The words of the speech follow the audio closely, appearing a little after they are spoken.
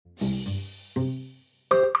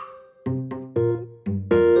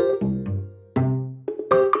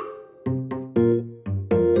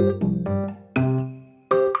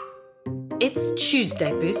It's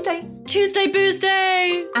Tuesday Booze Day. Tuesday Booze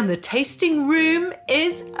Day! And the tasting room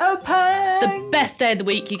is open. It's the best day of the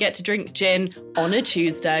week. You get to drink gin on a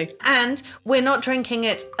Tuesday. And we're not drinking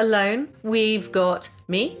it alone. We've got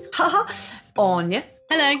me, Anya.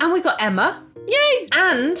 Hello. And we've got Emma. Yay!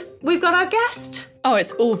 And we've got our guest. Oh,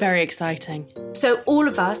 it's all very exciting. So all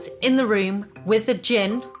of us in the room with the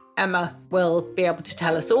gin. Emma will be able to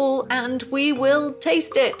tell us all and we will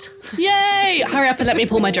taste it. Yay! Hurry up and let me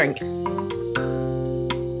pour my drink.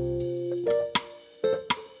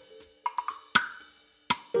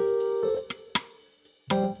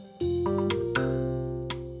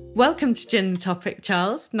 Welcome to Gin Topic,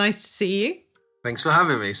 Charles. Nice to see you. Thanks for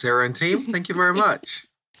having me, Sarah and team. Thank you very much.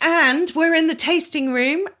 And we're in the tasting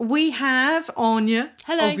room. We have Anya,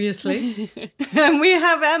 Hello. Obviously. And we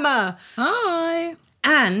have Emma. Hi.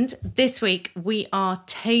 And this week we are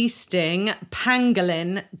tasting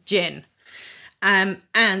Pangolin gin. And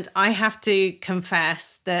I have to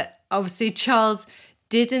confess that obviously Charles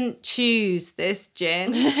didn't choose this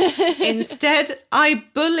gin. Instead, I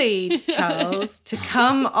bullied Charles to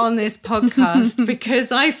come on this podcast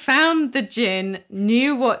because I found the gin,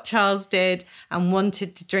 knew what Charles did, and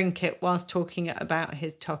wanted to drink it whilst talking about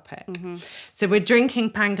his topic. Mm-hmm. So we're drinking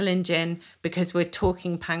Pangolin gin because we're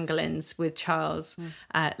talking pangolins with Charles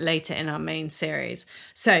later in our main series.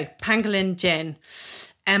 So Pangolin gin.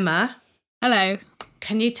 Emma. Hello.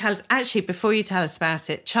 Can you tell us, actually, before you tell us about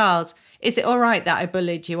it, Charles, is it all right that I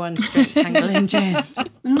bullied you on to drink Pangolin gin?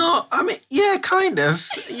 No, I mean, yeah, kind of.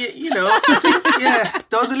 You know, I think, yeah,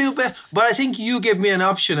 there was a little bit. But I think you gave me an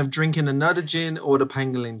option of drinking another gin or the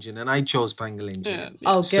Pangolin gin, and I chose Pangolin gin.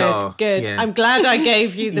 Oh, good, So, good. yeah. I'm glad I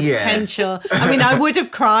gave you the potential. I mean, I would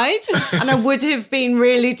have cried and I would have been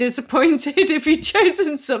really disappointed if you'd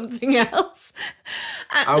chosen something else.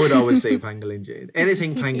 I would always say Pangolin gin.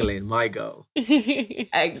 Anything Pangolin, my go.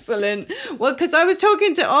 Excellent. Well, because I was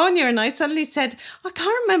talking to Anya and I suddenly said, I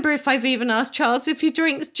can't remember if I've even asked Charles if he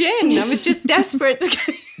drinks gin. I was just desperate to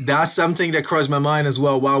get... That's something that crossed my mind as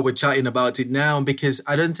well while we're chatting about it now, because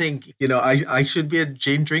I don't think, you know, I should be a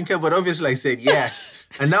gin drinker, but obviously I said yes.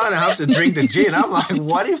 And now I have to drink the gin. I'm like,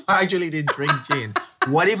 what if I actually didn't drink gin?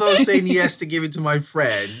 What if I was saying yes to give it to my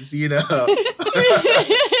friends, you know?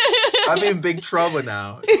 I'm in big trouble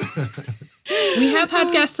now. We have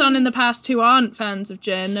had guests on in the past who aren't fans of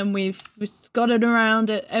gin, and we've gotten around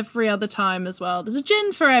it every other time as well. There's a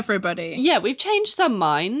gin for everybody. Yeah, we've changed some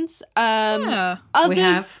minds. Yeah,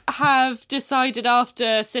 Others have decided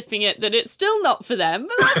after sipping it that it's still not for them,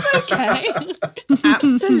 but that's okay.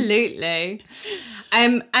 Absolutely.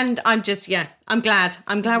 And I'm just, I'm glad.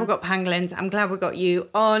 I'm glad we got pangolins. I'm glad we got you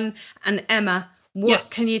on. And Emma, what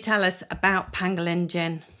can you tell us about Pangolin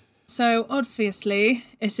gin? So obviously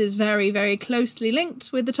it is very, very closely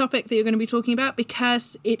linked with the topic that you're going to be talking about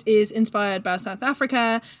because it is inspired by South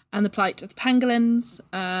Africa and the plight of the pangolins.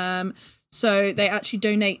 So they actually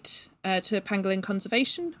donate to pangolin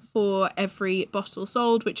conservation for every bottle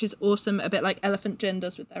sold, which is awesome. A bit like Elephant Gin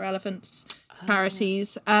does with their elephants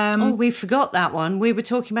charities. We forgot that one. We were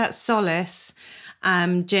talking about Solace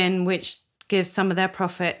gin, which gives some of their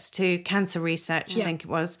profits to cancer research, I think it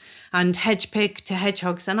was, and hedge pig to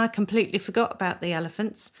hedgehogs. And I completely forgot about the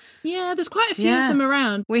elephants. Yeah, there's quite a few of them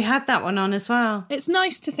around. We had that one on as well. It's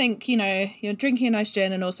nice to think, you know, you're drinking a nice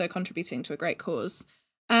gin and also contributing to a great cause.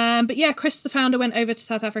 But yeah, Chris, the founder, went over to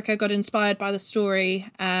South Africa, got inspired by the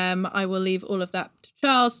story. I will leave all of that to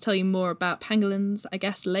Charles, tell you more about pangolins, I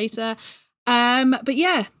guess, later. But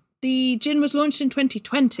yeah, the gin was launched in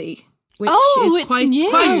 2020. Which is quite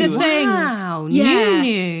a thing. Wow, yeah,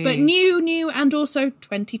 new. But new and also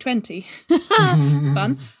 2020.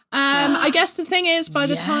 Fun. I guess the thing is, by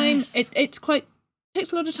the time, it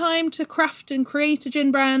takes a lot of time to craft and create a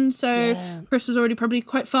gin brand. So Chris was already probably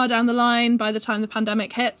quite far down the line by the time the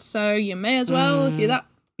pandemic hit. So you may as well, if you're that,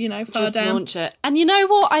 far just down. Launch it. And you know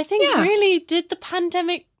what? I think really did the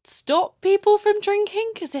pandemic stop people from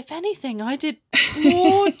drinking? Because if anything, I did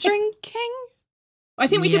more drinking. I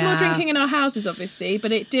think we did more drinking in our houses, obviously,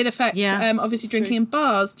 but it did affect, obviously drinking in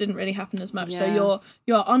bars didn't really happen as much. So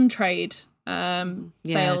your on-trade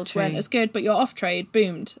sales weren't as good, but your off-trade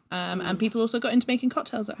boomed. And people also got into making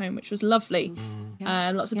cocktails at home, which was lovely.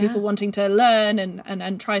 Lots of people wanting to learn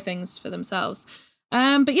and try things for themselves.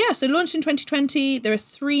 So launched in 2020. There are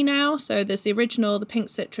 3 now. So there's the original, the pink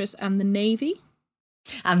citrus and the navy.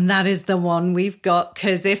 And that is the one we've got,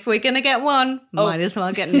 because if we're going to get one, might as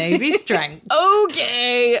well get navy strength.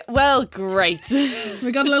 Okay, well, great.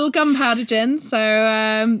 We got a little gunpowder gin,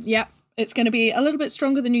 so it's going to be a little bit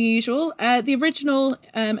stronger than usual. The original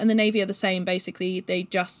and the navy are the same, basically. They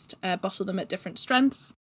just bottle them at different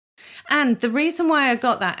strengths. And the reason why I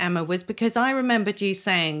got that, Emma, was because I remembered you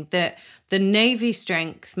saying that the Navy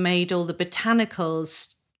strength made all the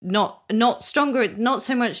botanicals not stronger, not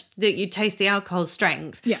so much that you taste the alcohol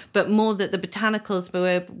strength, but more that the botanicals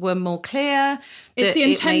were more clear. It's the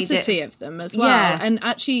intensity of them as well. Yeah. And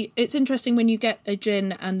actually, it's interesting when you get a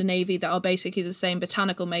gin and a Navy that are basically the same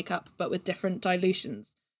botanical makeup, but with different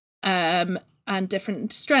dilutions and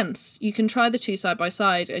different strengths. You can try the two side by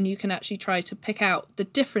side, and you can actually try to pick out the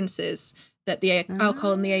differences that the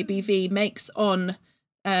alcohol and the ABV makes on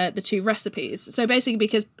the two recipes. So basically,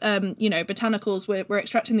 because botanicals, we're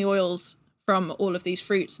extracting the oils from all of these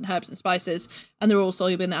fruits and herbs and spices, and they're all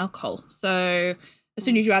soluble in alcohol. So as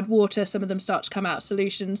soon as you add water, some of them start to come out of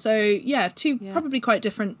solution. So probably quite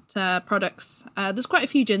different products. There's quite a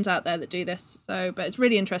few gins out there that do this. So, but it's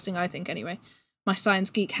really interesting, I think. Anyway, my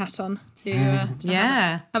science geek hat on to have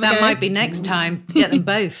that might be next time. Get them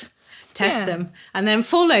both. Test them and then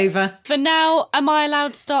fall over. For now, am I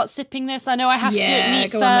allowed to start sipping this? I know I have to do it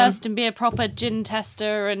neat first and be a proper gin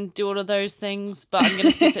tester and do all of those things, but I'm going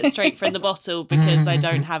to sip it straight from the bottle because I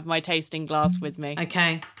don't have my tasting glass with me.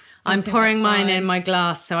 Okay. I'm pouring mine in my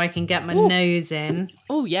glass so I can get my nose in.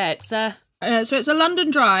 Oh, yeah, it's so it's a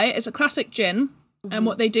London Dry. It's a classic gin. And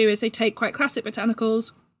what they do is they take quite classic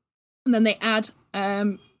botanicals and then they add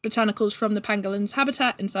botanicals from the pangolin's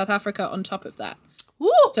habitat in South Africa on top of that.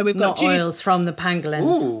 Ooh, so we've got oils from the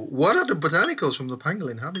pangolins. Ooh, what are the botanicals from the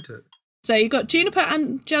pangolin habitat? So you've got juniper,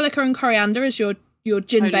 angelica, and coriander as your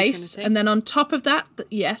gin Holy base, Trinity. And then on top of that,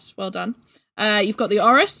 yes, well done. You've got the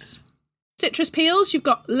orris, citrus peels. You've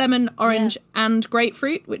got lemon, orange, and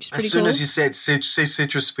grapefruit, which is pretty cool. As soon as you said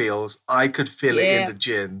citrus peels, I could feel it in the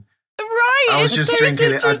gin. Right, I was just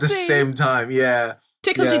drinking it at the same time. Yeah.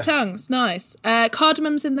 Tickles your tongue. It's nice.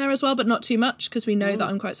 Cardamom's in there as well, but not too much because we know that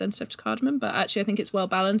I'm quite sensitive to cardamom. But actually, I think it's well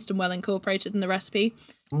balanced and well incorporated in the recipe.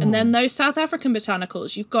 And then those South African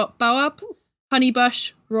botanicals, you've got baobab,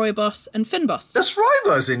 honeybush, rooibos, and fynbos. There's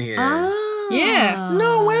rooibos in here. Yeah.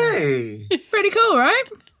 No way. Pretty cool, right?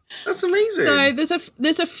 That's amazing. So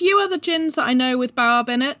there's a few other gins that I know with baobab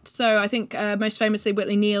in it. So I think most famously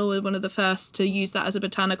Whitley Neal was one of the first to use that as a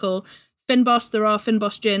botanical. Fynbos, there are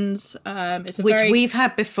Fynbos gins. We've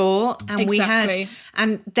had before, and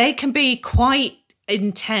and they can be quite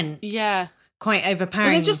intense. Yeah. Quite overpowering.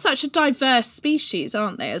 Well, they're just such a diverse species,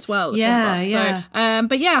 aren't they, as well? Yeah, Fynbos. yeah. So,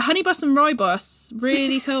 but yeah, honeybush and rooibos,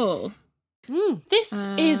 really cool. This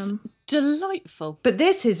is delightful. But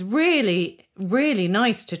this is really, really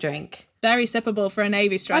nice to drink. Very sippable for a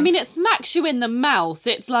Navy strength. I mean, it smacks you in the mouth.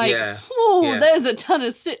 It's like, there's a ton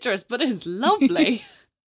of citrus, but it's lovely.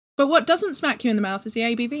 But what doesn't smack you in the mouth is the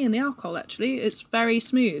ABV and the alcohol, actually. It's very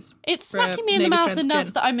smooth. It's smacking me in the mouth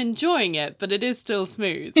enough that I'm enjoying it, but it is still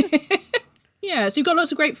smooth. Yeah, so you've got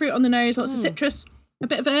lots of grapefruit on the nose, lots of citrus, a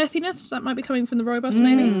bit of earthiness. That might be coming from the rooibos,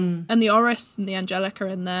 maybe. And the orris and the angelica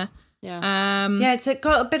in there. Yeah. It's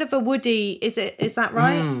got a bit of a woody, is that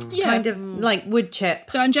right? Yeah. Kind of like wood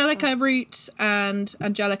chip. So angelica root and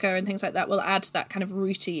angelica and things like that will add that kind of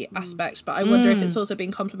rooty aspect, but I wonder if it's also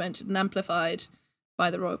being complemented and amplified by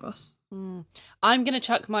the rooibos. I'm going to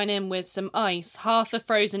chuck mine in with some ice, half a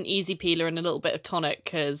frozen easy peeler and a little bit of tonic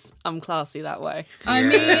because I'm classy that way. I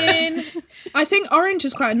mean, I think orange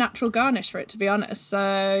is quite a natural garnish for it, to be honest.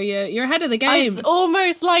 So you're ahead of the game. It's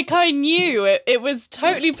almost like I knew it was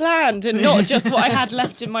totally planned and not just what I had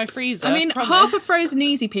left in my freezer. I mean, half a frozen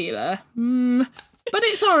easy peeler. But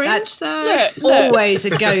it's orange, That's so... Look. Always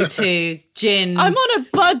a go-to gin. I'm on a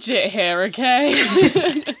budget here,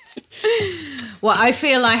 okay? Well, I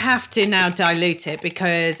feel I have to now dilute it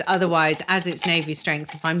because otherwise, as it's Navy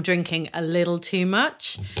strength, if I'm drinking a little too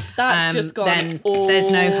much, that's just gone then all there's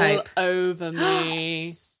no hope over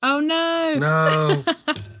me. Oh, no. No. It's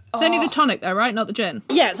only the tonic, though, right? Not the gin.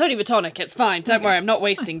 Yeah, it's only the tonic. It's fine. Don't worry, I'm not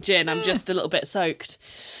wasting gin. I'm just a little bit soaked.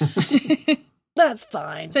 That's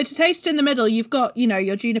fine. So to taste in the middle, you've got,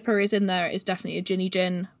 your juniper is in there. It's definitely a ginny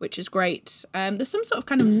gin, which is great. There's some sort of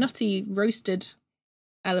kind of nutty roasted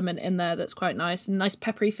element in there that's quite nice. And nice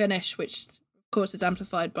peppery finish, which, of course, is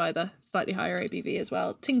amplified by the slightly higher ABV as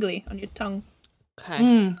well. Tingly on your tongue.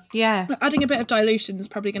 Okay. Yeah. Adding a bit of dilution is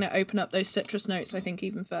probably going to open up those citrus notes, I think,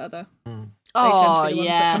 even further. They tend Oh, to be the ones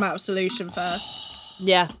yeah. that come out of solution first.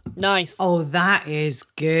 Yeah, nice. Oh, that is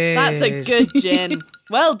good. That's a good gin.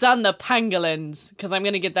 Well done, the pangolins, because I'm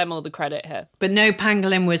going to give them all the credit here. But no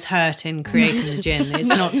pangolin was hurt in creating the gin. It's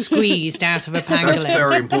not squeezed out of a That's pangolin.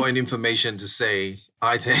 very important information to say,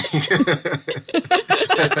 I think.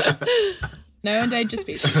 No endangered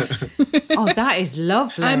species. Oh, that is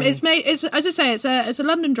lovely. It's made. It's, as I say, it's a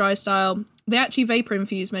London Dry style. They actually vapor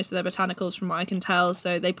infuse most of their botanicals, from what I can tell.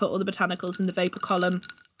 So they put all the botanicals in the vapor column,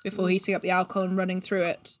 before heating up the alcohol and running through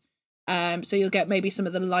it. So you'll get maybe some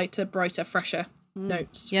of the lighter, brighter, fresher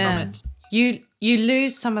notes from it. You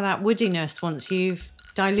lose some of that woodiness once you've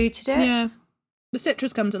diluted it. Yeah. The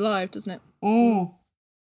citrus comes alive, doesn't it? Mm.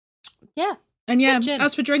 Yeah. And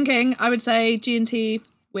as for drinking, I would say G&T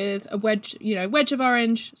with a wedge of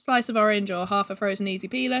orange, slice of orange, or half a frozen easy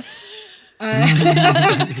peeler.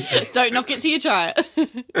 Don't knock it till you try it.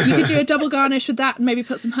 You could do a double garnish with that and maybe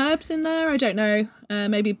put some herbs in there. I don't know.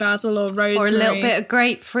 Maybe basil or rosemary. Or a little bit of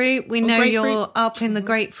grapefruit. We know you're up in the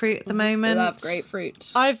grapefruit at the moment. I love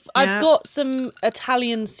grapefruit. I've got some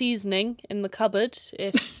Italian seasoning in the cupboard,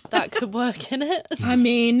 if that could work in it. I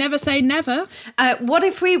mean, never say never. What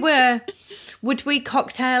if would we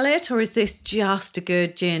cocktail it, or is this just a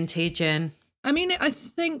good G&T gin? I mean, I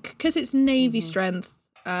think because it's navy strength,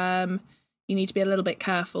 you need to be a little bit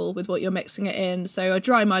careful with what you're mixing it in. So a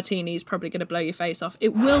dry martini is probably going to blow your face off.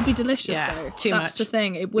 It will be delicious, though. That's the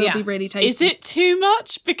thing. It will be really tasty. Is it too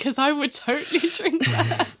much? Because I would totally drink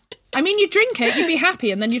that. I mean, you'd drink it, you'd be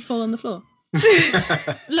happy, and then you'd fall on the floor.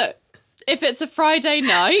 Look, if it's a Friday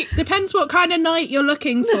night... Depends what kind of night you're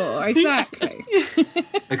looking for, exactly.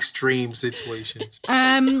 Extreme situations.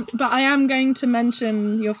 But I am going to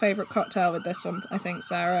mention your favourite cocktail with this one, I think,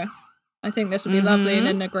 Sarah. I think this would be lovely in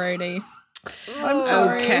a Negroni. I'm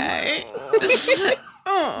sorry. Okay.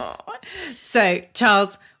 So,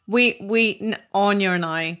 Charles, we Anya and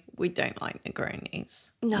I, we don't like Negronis.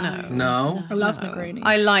 No. I love Negroni.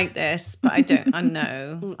 I like this, but I don't. I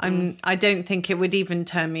know. I don't think it would even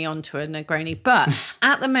turn me on to a Negroni. But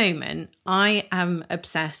at the moment, I am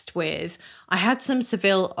obsessed with. I had some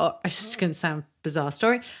Seville. This is going to sound bizarre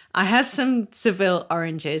story. I had some Seville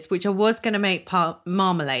oranges, which I was going to make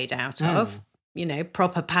marmalade out of. You know,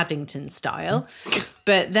 proper Paddington style.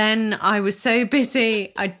 But then I was so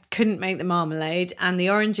busy, I couldn't make the marmalade, and the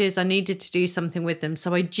oranges, I needed to do something with them.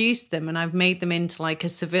 So I juiced them and I've made them into like a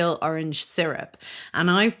Seville orange syrup. And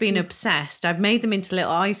I've been obsessed. I've made them into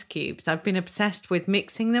little ice cubes. I've been obsessed with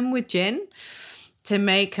mixing them with gin to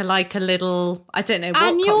make a little, I don't know what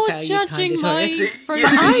and cocktail you're judging my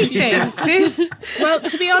I think this. Well,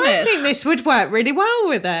 to be honest, I think this would work really well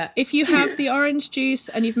with it. If you have the orange juice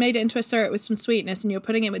and you've made it into a syrup with some sweetness and you're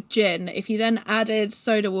putting it with gin, if you then added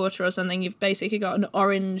soda water or something, you've basically got an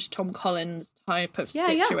orange Tom Collins type of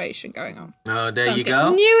situation going on. Oh, there Sounds you good.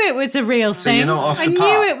 go. I knew it was a real thing. you're not off the I park.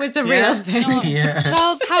 knew it was a real thing. Yeah.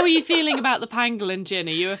 Charles, how are you feeling about the Pangolin gin?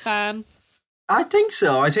 Are you a fan? I think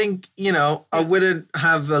so. I think, I wouldn't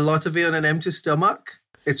have a lot of it on an empty stomach.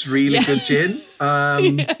 It's really good gin.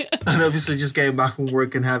 And obviously just getting back from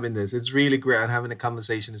work and having this, it's really great, and having a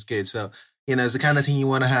conversation is good. So, it's the kind of thing you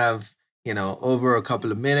want to have, over a couple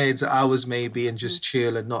of minutes, hours maybe, and just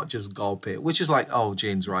chill and not just gulp it, which is like, oh,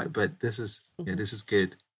 gin's right. But this is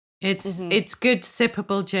good. It's good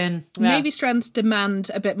sippable gin. Yeah. Navy strengths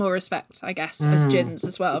demand a bit more respect, I guess, as gins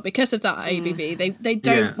as well. Because of that ABV, they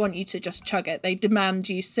don't want you to just chug it. They demand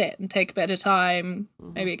you sit and take a bit of time,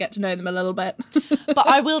 maybe get to know them a little bit. But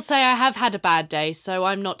I will say I have had a bad day, so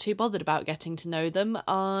I'm not too bothered about getting to know them.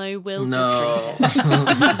 I will just drink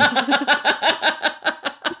it.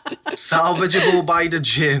 Salvageable by the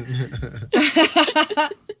gin.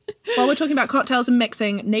 While we're talking about cocktails and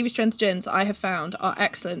mixing, Navy strength gins I have found are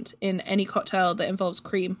excellent in any cocktail that involves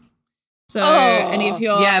cream. So any of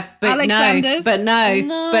your Alexanders. But no.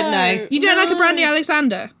 You don't like a brandy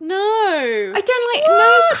Alexander? No. I don't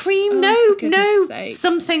like cream. Sake.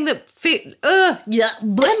 Something that fit.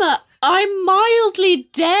 Emma, I'm mildly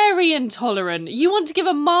dairy intolerant. You want to give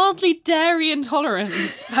a mildly dairy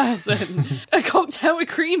intolerant person a cocktail with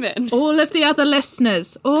cream in? All of the other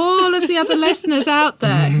listeners out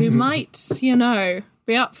there who might,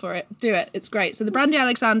 be up for it, do it. It's great. So the Brandy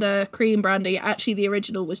Alexander cream brandy, actually the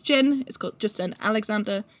original was gin. It's called just an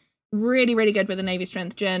Alexander. Really, really good with a Navy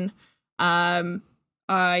strength gin.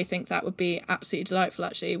 I think that would be absolutely delightful,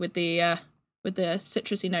 actually, with the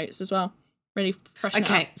citrusy notes as well. Really freshen it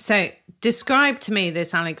up. Okay, so describe to me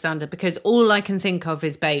this Alexander, because all I can think of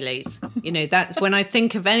is Baileys. That's when I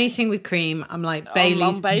think of anything with cream, I'm like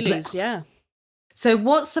Baileys. Baileys, yeah. So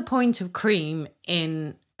what's the point of cream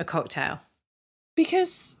in a cocktail?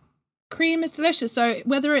 Because cream is delicious. So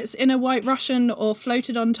whether it's in a White Russian or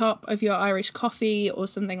floated on top of your Irish coffee or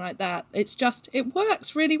something like that, it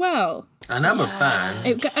works really well. And I'm a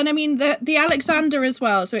fan. And I mean, the Alexander as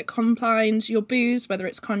well. So it combines your booze, whether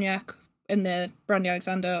it's cognac in the Brandy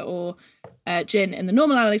Alexander or gin in the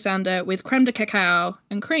normal Alexander, with creme de cacao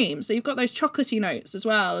and cream. So you've got those chocolatey notes as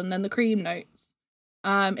well, and then the cream notes.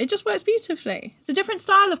 It just works beautifully. It's a different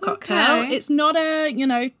style of cocktail. Okay. It's not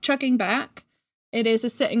a, chugging back. It is a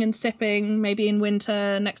sitting and sipping, maybe in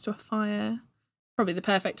winter next to a fire. probably the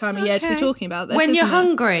perfect time of year to be talking about this. When you're isn't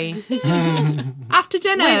hungry. After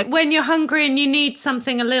dinner. When you're hungry and you need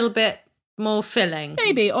something a little bit more filling.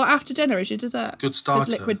 Maybe, or after dinner as your dessert. Good starter.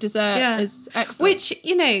 Because liquid dessert is excellent. Which,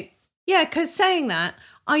 because saying that,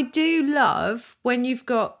 I do love when you've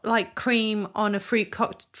got like cream on a fruit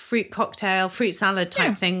cocktail, fruit salad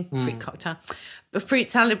type thing, fruit cocktail, but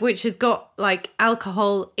fruit salad which has got like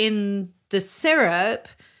alcohol in the syrup.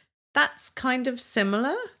 That's kind of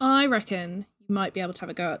similar. I reckon you might be able to have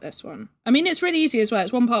a go at this one. I mean, it's really easy as well.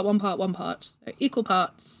 It's 1 part, 1 part, 1 part. So equal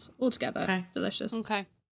parts all together. Okay. Delicious. Okay.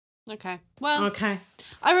 Well, okay.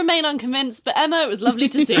 I remain unconvinced, but Emma, it was lovely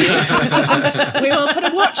to see you. We will put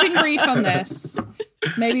a watching brief on this.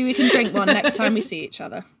 Maybe we can drink one next time we see each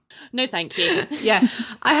other. No, thank you. Yeah.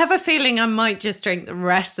 I have a feeling I might just drink the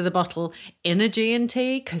rest of the bottle in a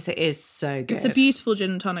G&T because it is so good. It's a beautiful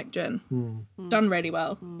gin and tonic gin. Done really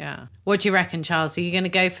well. Yeah. What do you reckon, Charles? Are you going to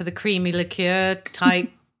go for the creamy liqueur type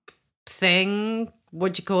thing?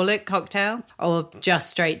 What do you call it? Cocktail? Or just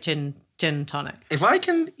straight gin and tonic? If I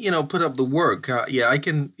can, put up the work, I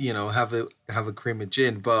can, have a cream of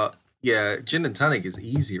gin. But yeah, gin and tonic is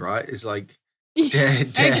easy, right? It's like,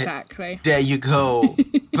 Exactly. There you go.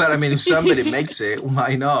 But I mean, if somebody makes it,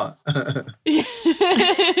 why not? I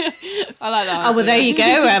like that. Oh, well, there you go,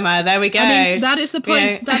 Emma. There we go. I mean, that is the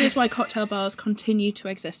point. That is why cocktail bars continue to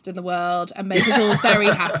exist in the world and make us all very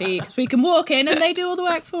happy because we can walk in and they do all the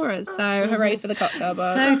work for us. So hooray for the cocktail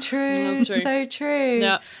bars. So true. That's true. So true.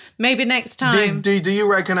 Yeah. Maybe next time. Do you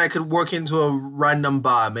reckon I could walk into a random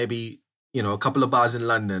bar, maybe, a couple of bars in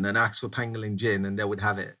London and ask for Pangolin gin and they would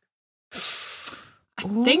have it? I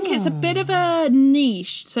think it's a bit of a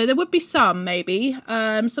niche. So there would be some, maybe.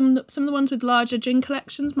 Some of the ones with larger gin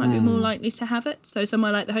collections might be more likely to have it. So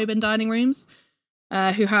somewhere like the Holborn Dining Rooms,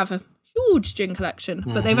 who have a huge gin collection,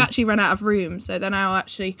 but they've actually run out of room. So they're now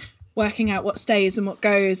actually working out what stays and what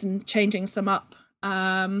goes and changing some up.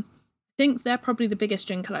 I think they're probably the biggest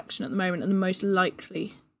gin collection at the moment and the most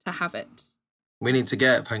likely to have it. We need to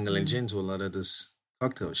get Pangolin gin to a lot of this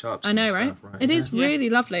cocktail shops. I know, right? It is really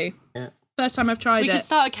lovely. Yeah. First time I've tried We it. could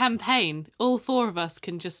start a campaign. All 4 of us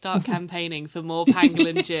can just start campaigning for more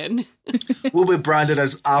Pangolin gin. We'll be branded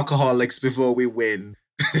as alcoholics before we win.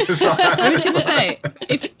 I was going to say,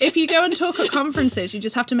 if you go and talk at conferences, you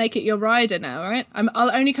just have to make it your rider now, right?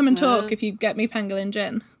 I'll only come and talk if you get me Pangolin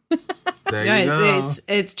gin. There you go.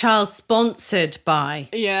 It's Charles sponsored by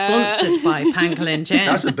Pangolin gin.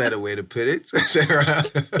 That's a better way to put it, Sarah.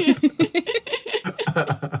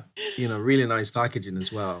 Really nice packaging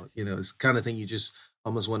as well. It's the kind of thing you just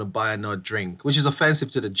almost want to buy and not drink, which is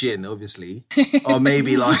offensive to the gin, obviously. Or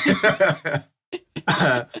maybe like,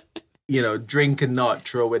 drink and not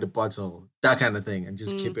throw away the bottle, that kind of thing, and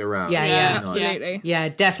just keep it around. Yeah, absolutely. Yeah,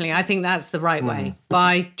 definitely. I think that's the right way.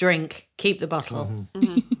 Buy, drink, keep the bottle.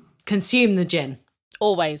 Consume the gin.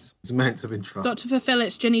 Always. It's meant to be drunk. Got to fulfill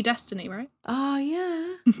its ginny destiny, right? Oh,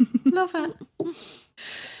 yeah. Love it.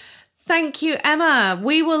 Thank you, Emma.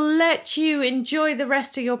 We will let you enjoy the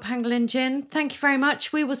rest of your Pangolin gin. Thank you very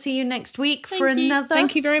much. We will see you next week for another.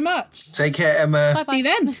 Thank you very much. Take care, Emma. Bye-bye. See you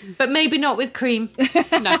then. But maybe not with cream.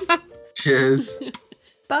 No. Cheers.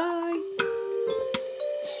 Bye.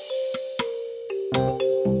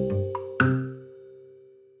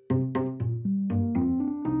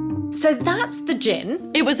 So that's the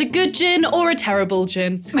gin. It was a good gin or a terrible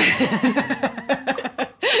gin.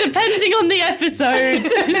 Depending on the episode.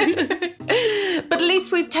 But at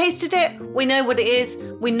least we've tasted it. We know what it is.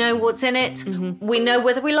 We know what's in it. We know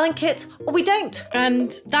whether we like it or we don't.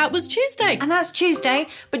 And that was Tuesday. And that's Tuesday.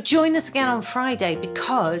 But join us again on Friday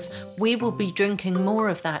because we will be drinking more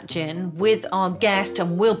of that gin with our guest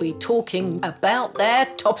and we'll be talking about their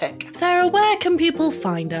topic. Sarah, where can people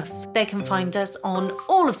find us? They can find us on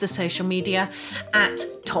all of the social media at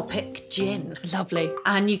Topic Gin. Lovely.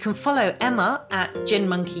 And you can follow Emma at Gin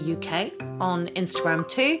Monkey UK on Instagram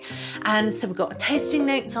too. And so we've got tasting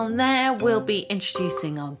notes on there. We'll be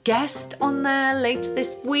introducing our guest on there later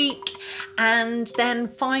this week. And then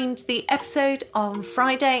find the episode on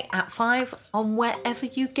Friday at 5 on wherever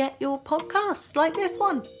you get your podcasts like this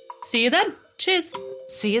one. See you then. Cheers.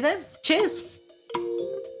 See you then. Cheers.